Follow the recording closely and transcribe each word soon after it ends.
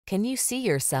Can you see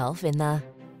yourself in the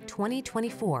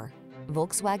 2024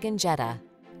 Volkswagen Jetta?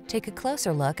 Take a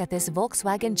closer look at this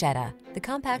Volkswagen Jetta, the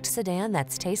compact sedan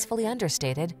that's tastefully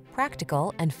understated,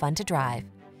 practical, and fun to drive.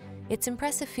 Its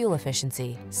impressive fuel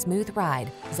efficiency, smooth ride,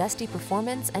 zesty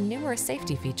performance, and numerous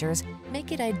safety features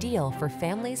make it ideal for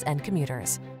families and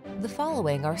commuters. The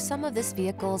following are some of this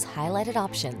vehicle's highlighted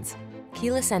options: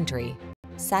 keyless entry,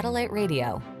 satellite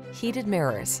radio, heated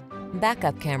mirrors,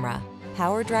 backup camera,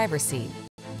 power driver's seat,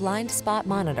 blind spot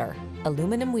monitor,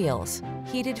 aluminum wheels,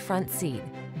 heated front seat,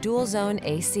 dual zone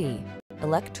AC,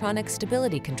 electronic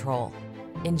stability control.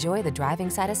 Enjoy the driving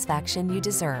satisfaction you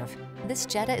deserve. This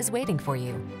Jetta is waiting for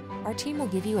you. Our team will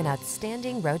give you an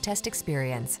outstanding road test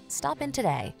experience. Stop in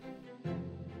today.